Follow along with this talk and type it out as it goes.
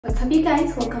What's up you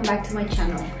guys, welcome back to my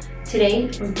channel. Today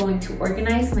we're going to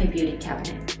organize my beauty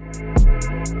cabinet.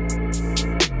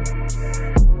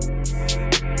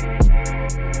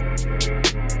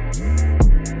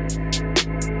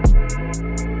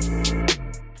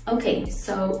 Okay,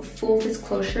 so full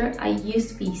disclosure, I used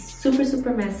to be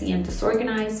super messy and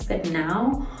disorganized, but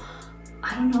now,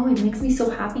 I don't know, it makes me so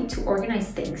happy to organize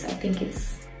things. I think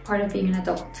it's part of being an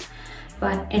adult.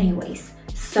 But anyways,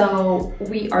 so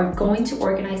we are going to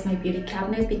organize my beauty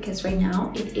cabinet because right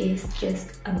now it is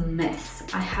just a mess.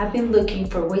 I have been looking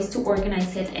for ways to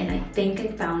organize it and I think I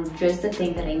found just the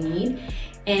thing that I need.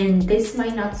 And this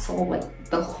might not solve like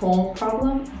the whole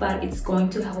problem, but it's going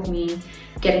to help me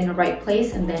get in the right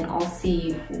place, and then I'll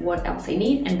see what else I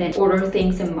need and then order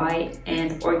things and buy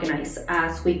and organize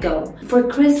as we go. For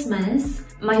Christmas,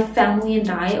 my family and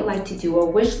I like to do a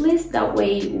wish list. That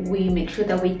way we make sure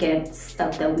that we get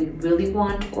stuff that we really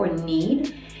want or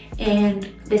need. And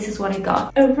this is what I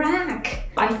got, a rack.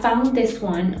 I found this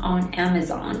one on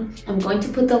Amazon. I'm going to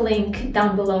put the link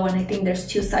down below, and I think there's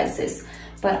two sizes.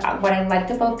 But what I liked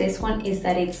about this one is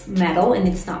that it's metal and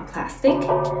it's not plastic.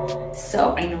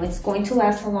 So I know it's going to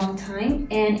last a long time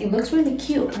and it looks really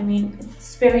cute. I mean,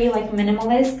 it's very like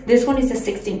minimalist. This one is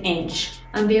a 16-inch.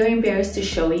 I'm very embarrassed to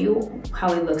show you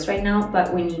how it looks right now,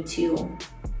 but we need to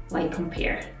like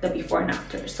compare the before and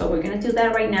after. So we're gonna do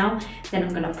that right now. Then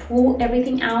I'm gonna pull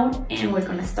everything out and we're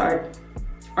gonna start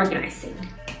organizing.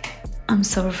 I'm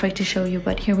so afraid to show you,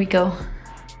 but here we go.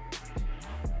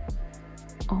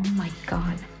 Oh my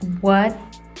God, what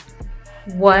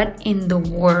in the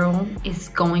world is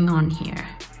going on here?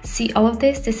 See all of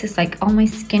this? This is like all my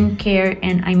skincare,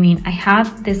 and I mean, I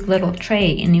have this little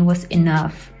tray and it was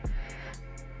enough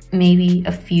maybe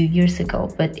a few years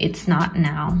ago, but it's not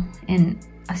now. And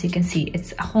as you can see,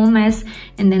 it's a whole mess.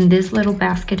 And then this little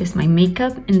basket is my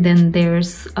makeup, and then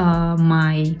there's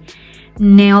my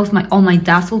nails, all my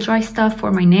Dazzle Dry stuff for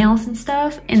my nails and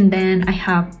stuff. And then I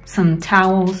have some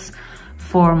towels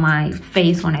for my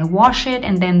face when I wash it,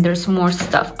 and then there's more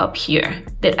stuff up here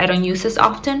that I don't use as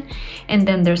often. And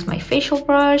then there's my facial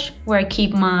brush where I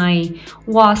keep my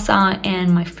wasa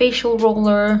and my facial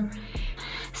roller.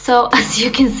 So as you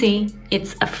can see,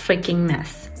 it's a freaking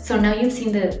mess. So now you've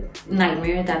seen the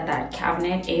nightmare that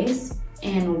cabinet is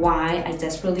and why I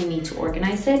desperately need to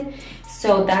organize it.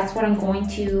 So that's what I'm going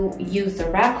to use the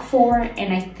rack for.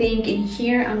 And I think in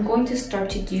here I'm going to start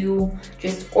to do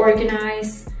just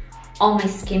organize all my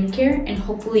skincare, and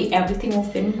hopefully everything will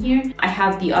fit in here. I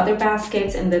have the other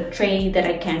baskets and the tray that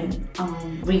I can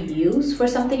reuse for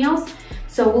something else.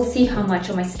 So we'll see how much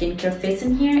of my skincare fits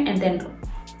in here, and then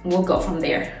we'll go from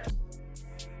there.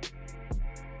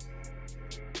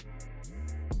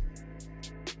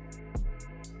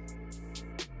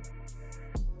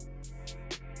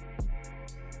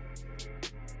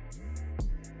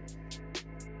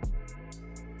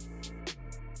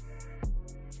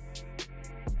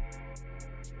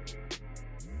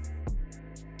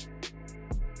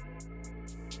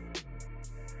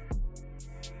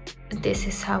 This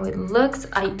is how it looks.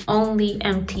 I only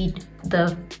emptied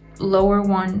the lower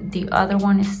one. The other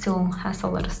one still has a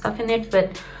lot of stuff in it,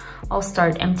 but I'll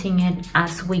start emptying it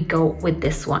as we go with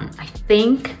this one. I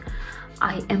think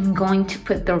I am going to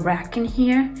put the rack in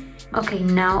here. Okay,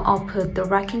 now I'll put the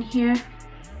rack in here.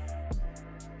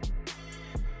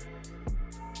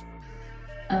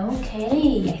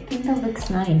 Okay, I think that looks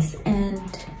nice, and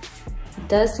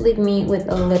does leave me with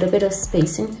a little bit of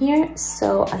space in here,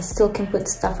 so I still can put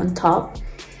stuff on top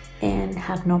and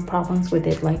have no problems with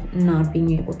it like not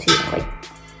being able to like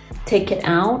take it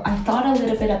out. I thought a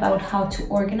little bit about how to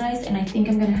organize, and I think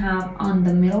I'm gonna have on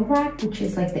the middle rack, which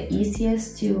is like the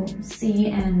easiest to see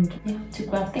and to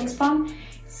grab things from.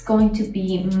 It's going to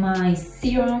be my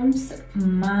serums,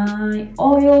 my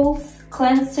oils,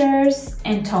 cleansers,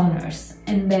 and toners.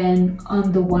 And then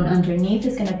on the one underneath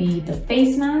is gonna be the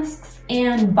face masks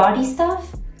and body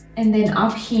stuff. And then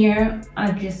up here,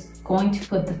 I'm just going to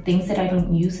put the things that I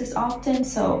don't use as often.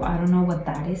 So I don't know what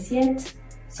that is yet.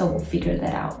 So we'll figure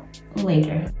that out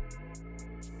later.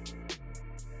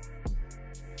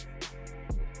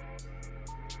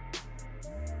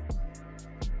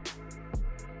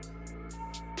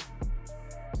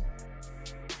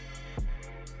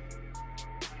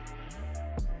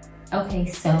 Okay,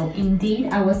 so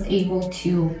indeed I was able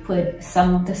to put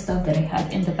some of the stuff that I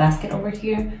had in the basket over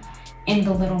here in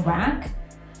the little rack.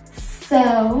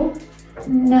 So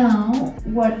now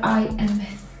what I am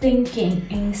thinking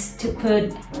is to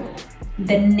put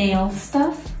the nail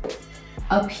stuff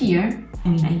up here. I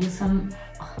mean, I use them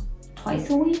twice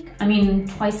a week. I mean,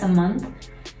 twice a month.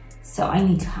 So I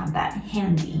need to have that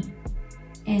handy.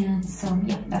 And so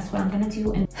yeah, that's what I'm gonna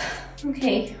do. And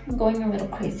okay, I'm going a little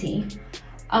crazy.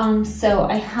 So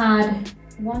I had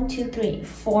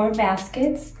 4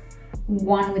 baskets,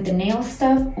 one with the nail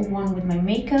stuff, one with my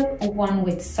makeup, one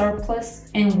with surplus,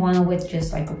 and one with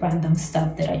just like random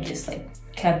stuff that I just like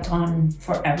kept on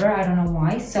forever. I don't know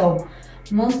why. So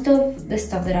most of the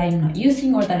stuff that I'm not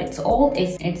using or that it's old,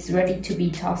 it's ready to be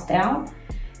tossed out.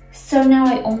 So now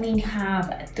I only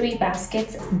have 3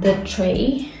 baskets. The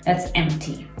tray, that's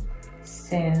empty.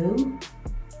 So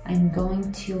I'm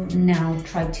going to now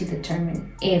try to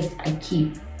determine if I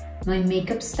keep my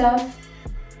makeup stuff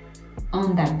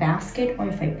on that basket or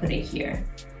if I put it here.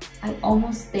 I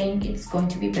almost think it's going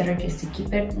to be better just to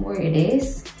keep it where it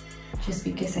is, just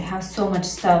because I have so much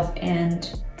stuff and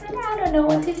I don't know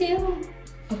what to do.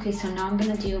 Okay, so now I'm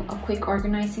gonna do a quick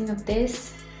organizing of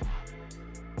this.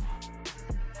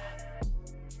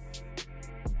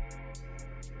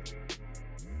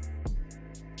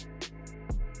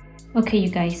 Okay, you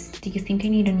guys, do you think I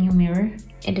need a new mirror?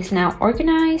 It is now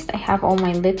organized. I have all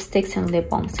my lipsticks and lip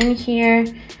balms in here,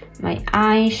 my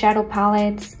eyeshadow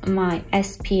palettes, my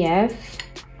SPF,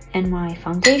 and my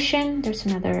foundation. There's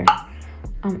another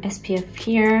SPF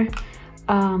here,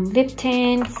 lip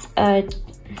tints,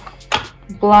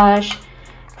 blush,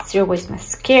 Zero Waste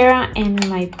mascara, and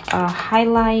my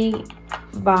highlight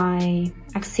by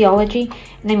Axiology.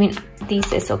 And I mean,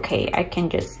 this is okay, I can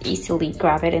just easily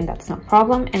grab it and that's no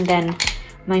problem. And then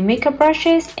my makeup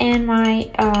brushes and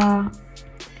my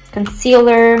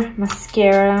concealer,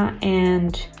 mascara,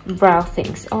 and brow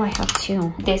things. Oh, I have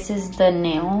 2. This is the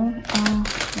nail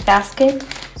basket.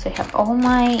 So I have all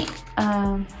my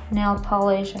nail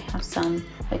polish. I have some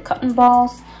like cotton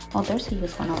balls. Oh, there's a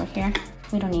used one over here.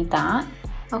 We don't need that.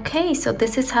 Okay, so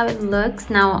this is how it looks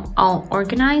now, all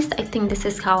organized. I think this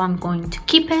is how I'm going to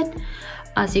keep it.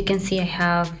 As you can see, I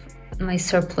have my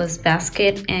surplus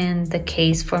basket and the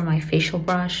case for my facial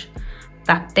brush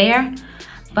back there.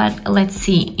 But let's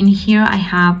see, in here I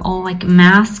have all like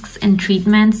masks and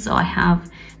treatments. So I have,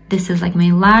 this is like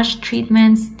my lash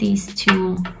treatments, these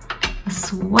 2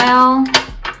 as well.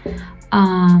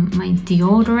 My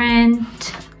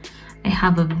deodorant. I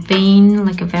have a vein,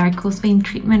 like a varicose vein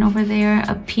treatment over there,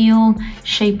 a peel,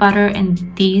 shea butter,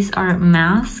 and these are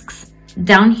masks.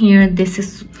 Down here, this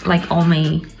is like all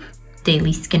my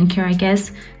daily skincare, I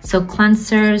guess. So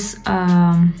cleansers,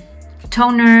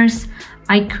 toners,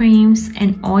 eye creams,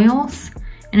 and oils.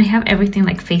 And I have everything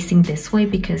like facing this way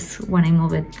because when I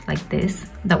move it like this,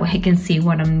 that way I can see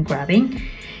what I'm grabbing.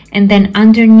 And then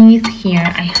underneath here,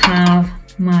 I have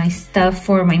my stuff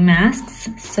for my masks.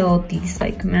 So these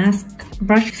like mask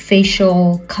brush,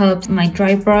 facial cups, my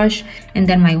dry brush, and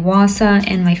then my wasa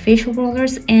and my facial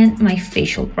rollers and my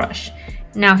facial brush.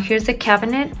 Now here's a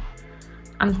cabinet.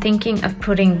 I'm thinking of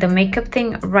putting the makeup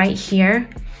thing right here,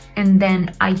 and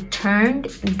then I turned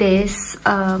this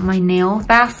my nail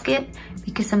basket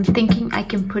because I'm thinking I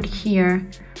can put here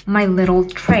my little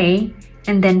tray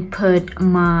and then put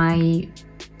my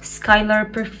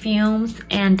Skylar perfumes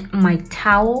and my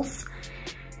towels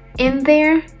in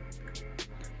there.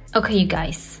 Okay, you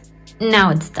guys, now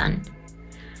it's done.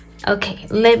 Okay,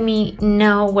 let me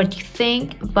know what you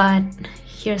think. But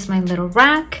here's my little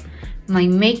rack, my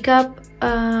makeup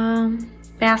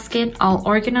basket all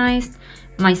organized,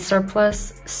 my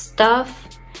surplus stuff,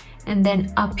 and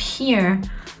then up here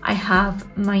I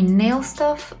have my nail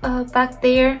stuff back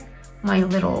there, my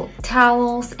little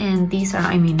towels, and these are,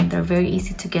 I mean, they're very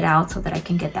easy to get out so that I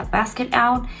can get that basket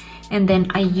out. And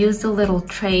then I use a little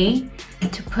tray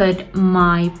to put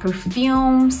my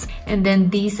perfumes, and then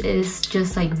these is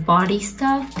just like body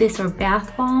stuff. These are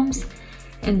bath bombs,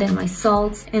 and then my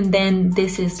salts, and then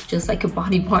this is just like a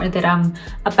body part that I'm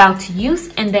about to use.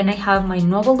 And then I have my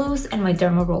Novolux and my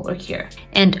Derma roller here.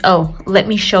 And oh, let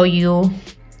me show you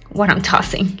what I'm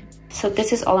tossing. So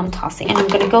this is all I'm tossing, and I'm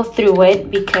gonna go through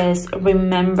it because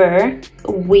remember,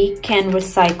 we can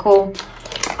recycle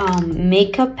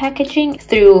makeup packaging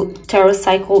through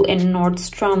TerraCycle and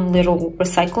Nordstrom little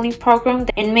recycling program.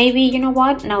 And maybe, you know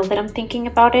what, now that I'm thinking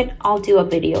about it, I'll do a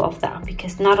video of that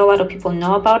because not a lot of people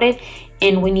know about it,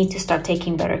 and we need to start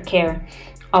taking better care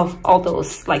of all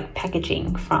those like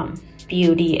packaging from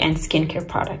beauty and skincare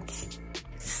products.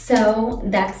 So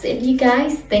that's it, you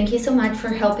guys. Thank you so much for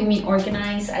helping me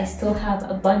organize. I still have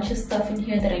a bunch of stuff in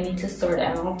here that I need to sort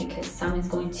out because Sam is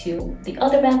going to the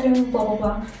other bathroom, blah blah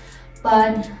blah.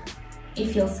 But it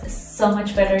feels so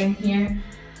much better in here.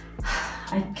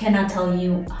 I cannot tell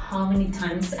you how many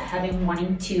times I have been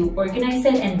wanting to organize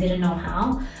it and didn't know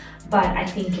how. But I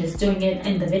think just doing it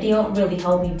in the video really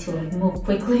helped me to like move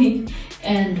quickly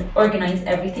and organize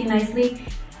everything nicely.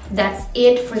 that's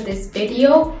it for this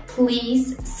video.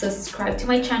 Please subscribe to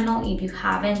my channel if you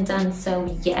haven't done so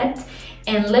yet,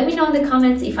 and let me know in the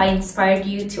comments if I inspired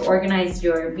you to organize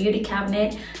your beauty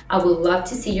cabinet. I would love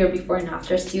to see your before and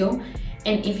afters too,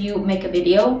 and if you make a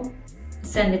video,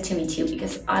 send it to me too,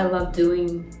 because I love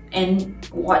doing and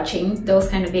watching those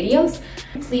kind of videos.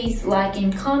 Please like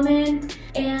and comment,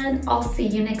 and I'll see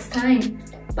you next time.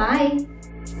 Bye.